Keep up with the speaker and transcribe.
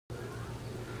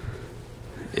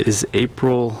It is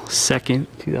April 2nd,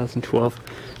 2012,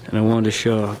 and I wanted to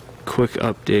show a quick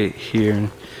update here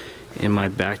in my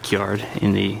backyard,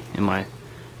 in my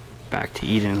Back to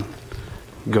Eden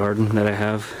garden that I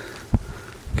have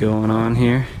going on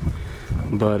here.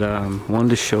 But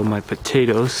wanted to show my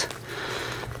potatoes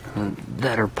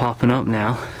that are popping up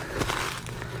now.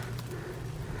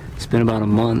 It's been about a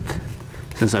month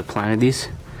since I planted these,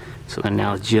 so they're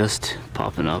now just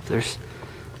popping up. There's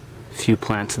a few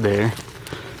plants there,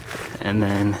 and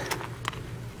then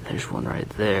there's one right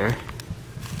there,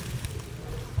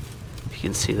 if you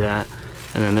can see that,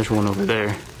 and then there's one over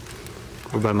there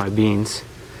over by my beans.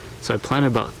 So I planted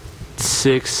about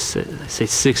six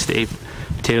to eight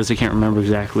potatoes, I can't remember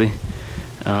exactly.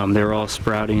 They were all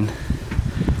sprouting.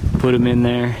 Put them in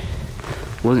there.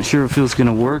 Wasn't sure if it was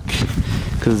gonna work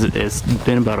because it's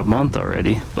been about a month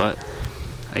already, but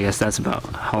I guess that's about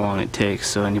how long it takes.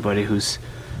 So anybody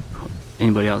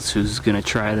else who's gonna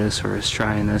try this or is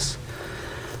trying this,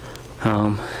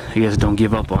 I guess don't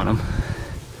give up on them.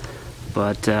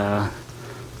 But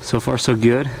so far so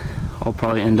good. I'll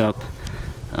probably end up,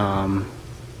 I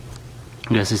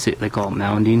guess they call it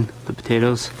mounding the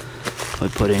potatoes by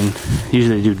putting,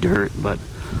 usually they do dirt, but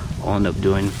I'll end up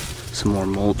doing some more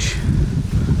mulch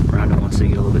around them once they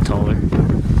get a little bit taller.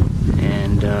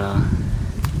 And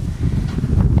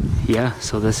yeah,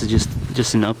 so this is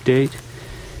just an update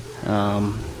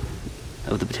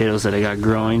of the potatoes that I got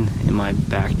growing in my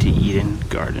Back to Eden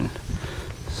garden.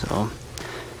 So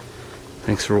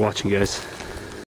thanks for watching, guys.